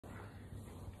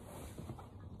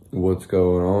What's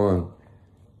going on?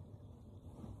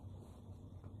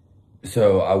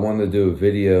 So I wanted to do a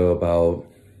video about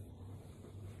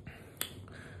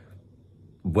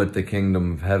what the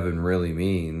kingdom of heaven really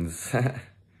means.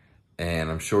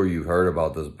 And I'm sure you've heard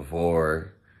about this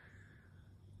before,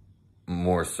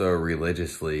 more so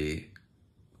religiously,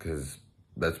 because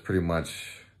that's pretty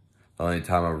much the only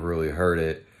time I've really heard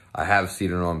it. I have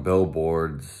seen it on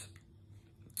billboards,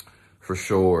 for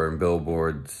sure, and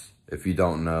billboards, if you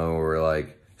don't know, are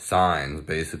like signs,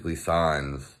 basically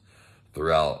signs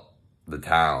throughout the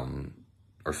town,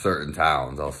 or certain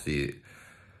towns. I'll see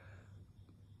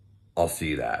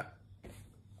that.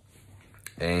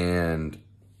 And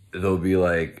it'll be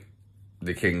like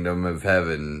the kingdom of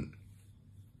heaven.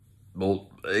 Well,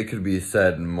 it could be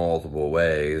said in multiple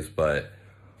ways, but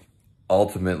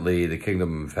ultimately the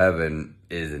kingdom of heaven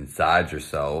is inside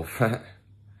yourself.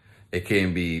 It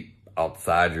can be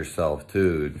outside yourself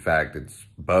too. In fact, it's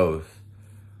both.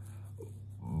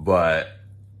 But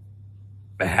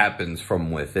it happens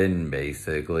from within,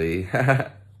 basically.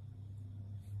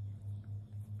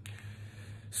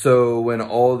 So when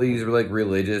all these like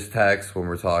religious texts, when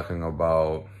we're talking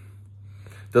about,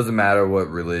 doesn't matter what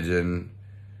religion,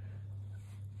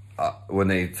 when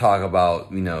they talk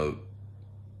about,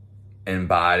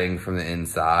 embodying from the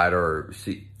inside, or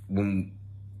see, when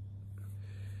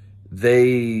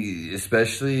they,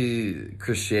 especially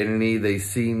Christianity, they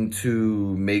seem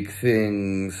to make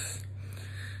things,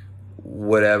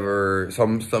 whatever,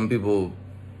 some people,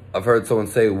 I've heard someone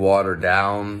say watered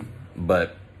down,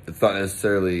 but it's not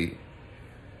necessarily,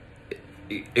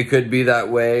 it could be that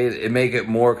way. It make it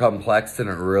more complex than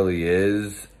it really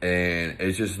is. And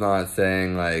it's just not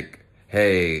saying like,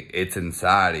 hey, it's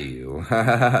inside of you.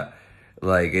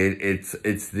 Like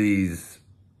it's these,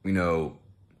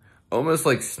 almost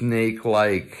like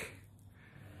snake-like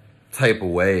type of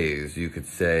ways, you could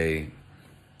say,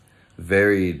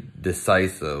 very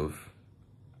decisive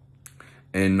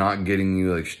and not getting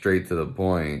you like straight to the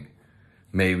point.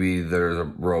 Maybe there's a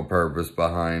real purpose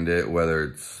behind it, whether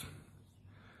it's,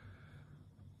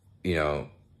 to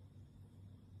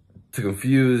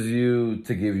confuse you,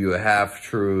 to give you a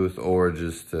half-truth, or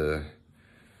just to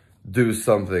do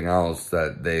something else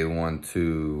that they want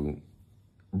to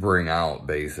bring out,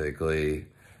 basically.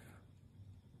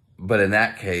 But in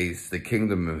that case, the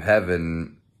kingdom of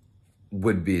heaven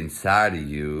would be inside of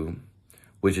you,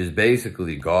 which is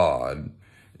basically God.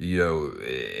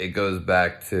 It goes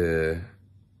back to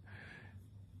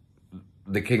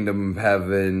the kingdom of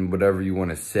heaven, whatever you want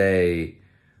to say,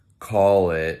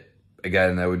 call it.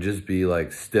 Again, that would just be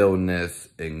like stillness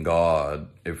in God,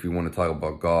 if you want to talk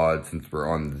about God, since we're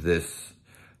on this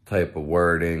type of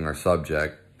wording or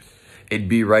subject. It'd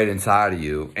be right inside of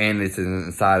you, and it's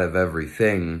inside of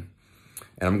everything.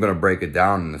 And I'm going to break it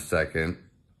down in a second,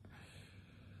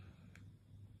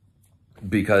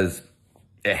 because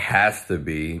it has to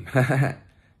be.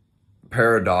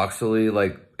 Paradoxically,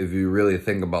 like, if you really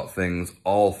think about things,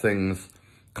 all things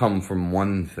come from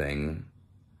one thing,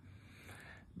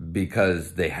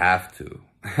 because they have to.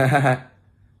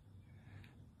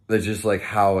 That's just like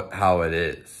how it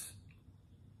is.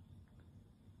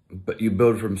 But you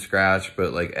build from scratch,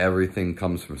 but like everything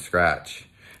comes from scratch.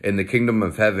 And the kingdom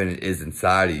of heaven is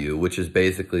inside of you, which is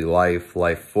basically life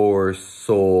force,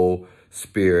 soul,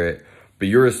 spirit. But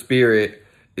your spirit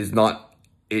is not,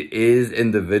 it is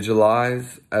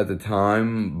individualized at the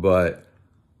time, but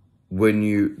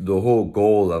the whole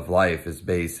goal of life is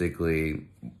basically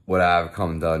what I've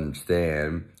come to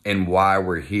understand and why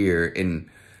we're here. And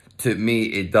to me,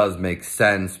 it does make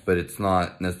sense, but it's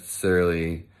not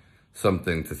necessarily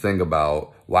something to think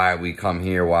about why we come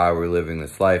here, why we're living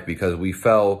this life, because we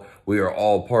are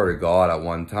all part of God at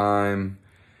one time,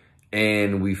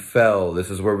 and we fell. This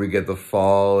is where we get the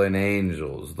fallen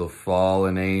angels,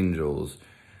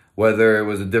 whether it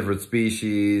was a different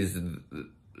species,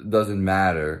 doesn't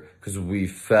matter, because we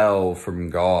fell from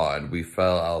God. We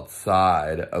fell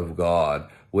outside of God,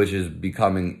 which is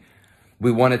becoming,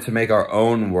 we wanted to make our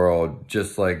own world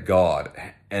just like God.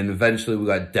 And eventually we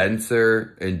got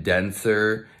denser and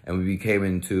denser, and we became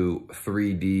into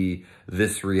 3D,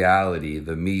 this reality,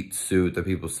 the meat suit that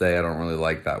people say. I don't really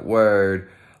like that word,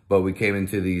 but we came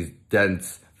into these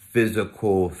dense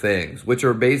physical things, which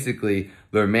are basically,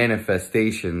 they're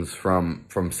manifestations from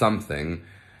something,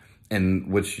 in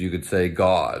which you could say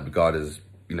God. God is,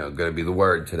 going to be the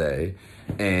word today.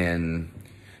 And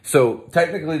so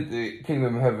technically the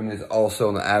kingdom of heaven is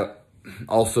also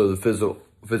the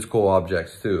physical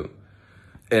objects too.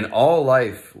 And all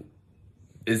life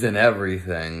is in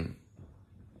everything.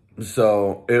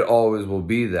 So it always will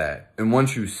be that. And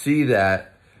once you see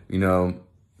that,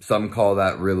 Some call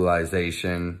that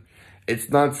realization. It's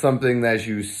not something that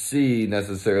you see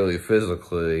necessarily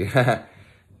physically.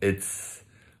 It's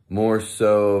more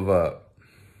so of a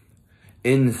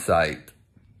insight,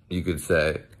 you could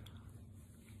say.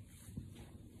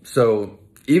 So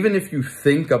even if you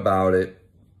think about it,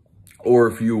 or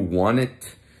if you want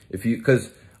it,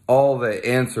 because all the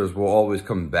answers will always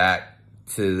come back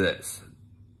to this,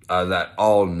 that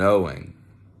all-knowing.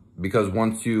 Because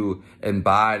once you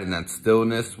abide in that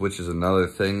stillness, which is another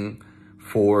thing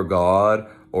for God,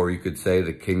 or you could say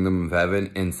the kingdom of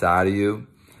heaven inside of you,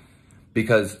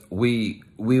 because we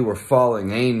were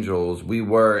falling angels, we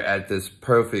were at this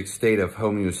perfect state of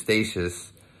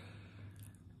homeostasis,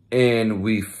 and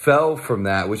we fell from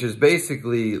that, which is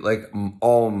basically like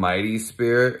Almighty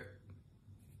Spirit,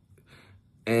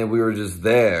 and we were just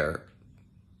there,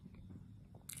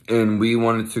 and we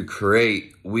wanted to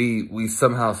create. We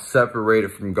somehow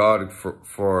separated from God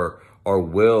for our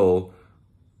will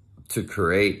to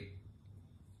create.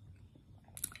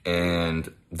 And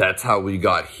that's how we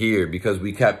got here, because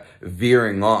we kept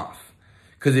veering off.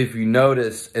 Because if you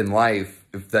notice in life,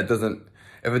 if it doesn't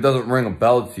ring a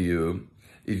bell to you,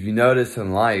 if you notice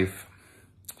in life,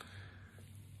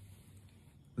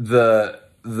 if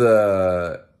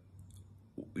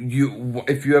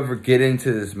you ever get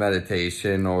into this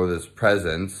meditation or this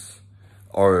presence,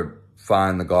 or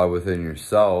find the God within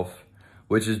yourself,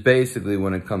 which is basically,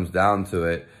 when it comes down to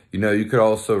it, you could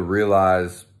also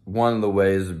realize, one of the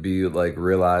ways would be like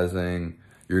realizing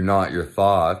you're not your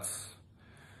thoughts.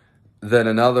 Then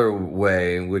another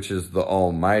way, which is the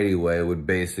Almighty way, would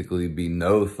basically be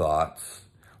no thoughts.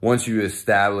 Once you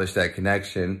establish that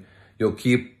connection, you'll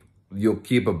keep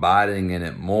abiding in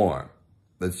it more.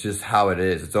 That's just how it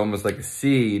is. It's almost like a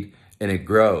seed, and it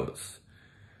grows.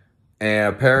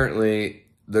 And apparently,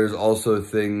 there's also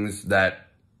things that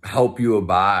help you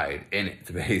abide in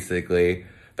it, basically.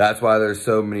 That's why there's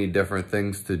so many different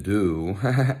things to do.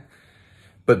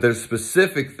 But there's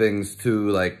specific things too,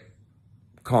 like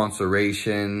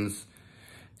concentrations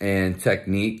and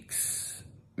techniques,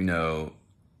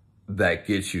 that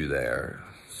get you there.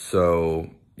 So,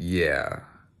 yeah.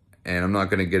 And I'm not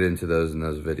going to get into those in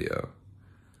this video.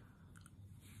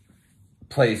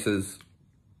 Places,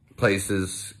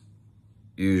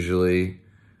 usually.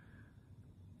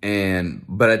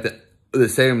 But at the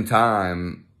same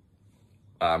time,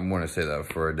 I'm going to say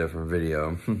that for a different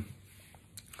video.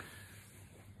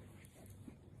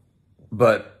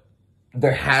 But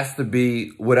there has to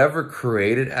be whatever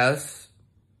created us,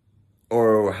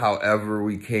 or however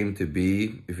we came to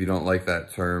be, if you don't like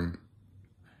that term.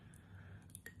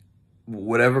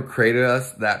 Whatever created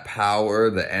us, that power,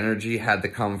 the energy had to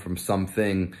come from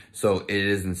something, so it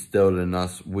is instilled in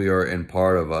us. We are in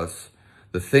part of us.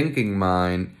 The thinking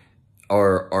mind,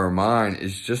 our mind,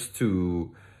 is just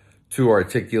to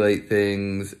articulate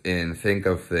things and think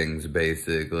of things,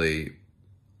 basically.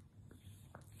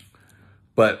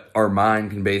 But our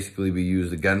mind can basically be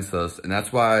used against us. And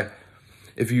that's why,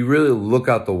 if you really look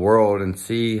at the world and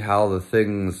see how the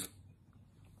things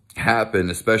happen,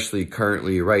 especially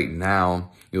currently right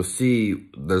now, you'll see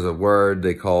there's a word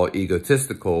they call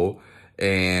egotistical,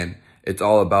 and it's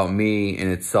all about me and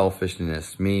its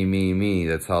selfishness. Me.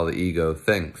 That's how the ego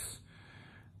thinks.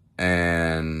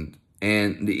 And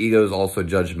the ego is also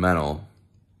judgmental.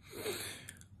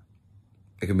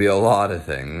 It can be a lot of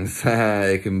things.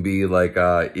 It can be like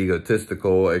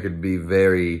egotistical. It could be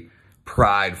very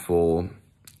prideful.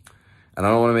 And I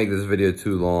don't want to make this video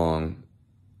too long.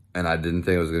 And I didn't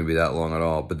think it was going to be that long at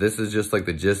all. But this is just like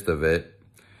the gist of it.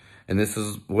 And this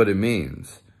is what it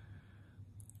means.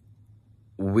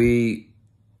 We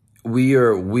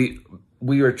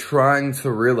are trying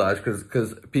to realize,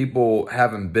 because people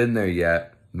haven't been there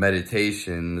yet.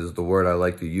 Meditation is the word I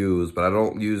like to use, but I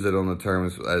don't use it on the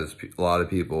terms as a lot of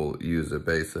people use it,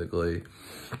 basically,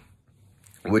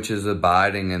 which is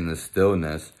abiding in the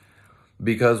stillness.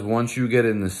 Because once you get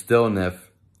in the stillness,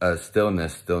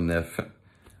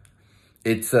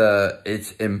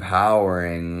 it's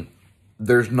empowering.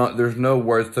 There's no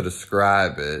words to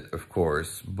describe it, of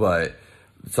course, but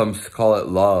some call it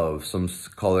love, some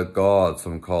call it God,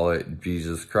 some call it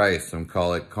Jesus Christ, some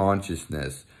call it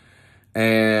consciousness.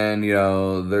 And,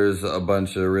 there's a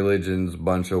bunch of religions,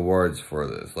 bunch of words for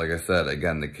this. Like I said,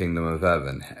 again, the kingdom of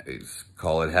heaven,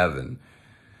 call it heaven.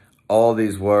 All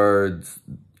these words.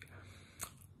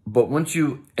 But once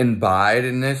you imbibe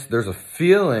in this, there's a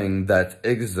feeling that's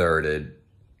exerted.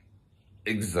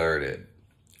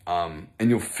 And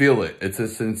you'll feel it. It's a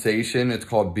sensation. It's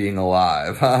called being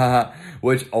alive,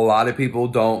 which a lot of people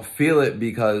don't feel it,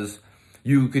 because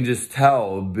you can just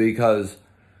tell, because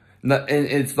And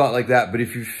it's not like that, but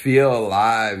if you feel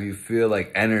alive, you feel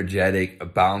like energetic,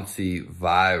 bouncy,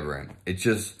 vibrant.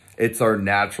 It's our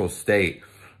natural state.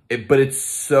 But it's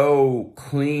so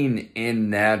clean and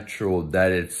natural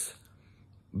that it's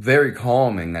very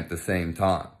calming at the same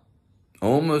time.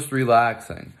 Almost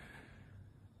relaxing.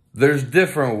 There's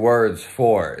different words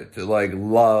for it. Like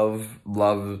love,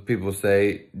 people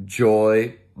say,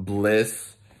 joy,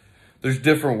 bliss. There's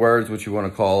different words what you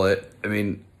want to call it. I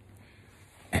mean,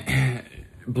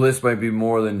 bliss might be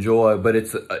more than joy, but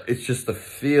it's just a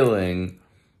feeling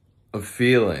of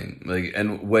feeling. Like,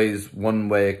 and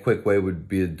a quick way would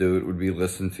be to do it would be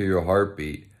listen to your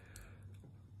heartbeat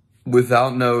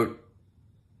without no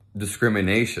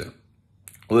discrimination.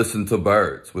 Listen to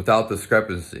birds without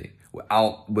discrepancy,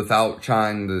 without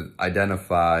trying to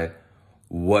identify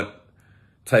what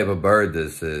type of bird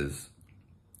this is,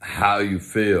 how you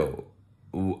feel.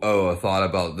 Oh, I thought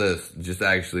about this. Just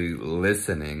actually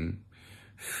listening,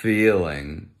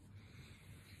 feeling,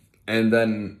 and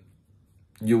then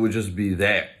you would just be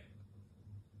there.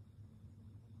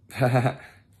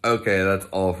 Okay, that's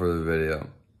all for the video.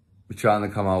 We're trying to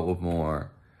come out with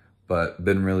more, but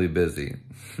been really busy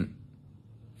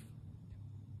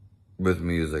with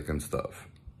music and stuff.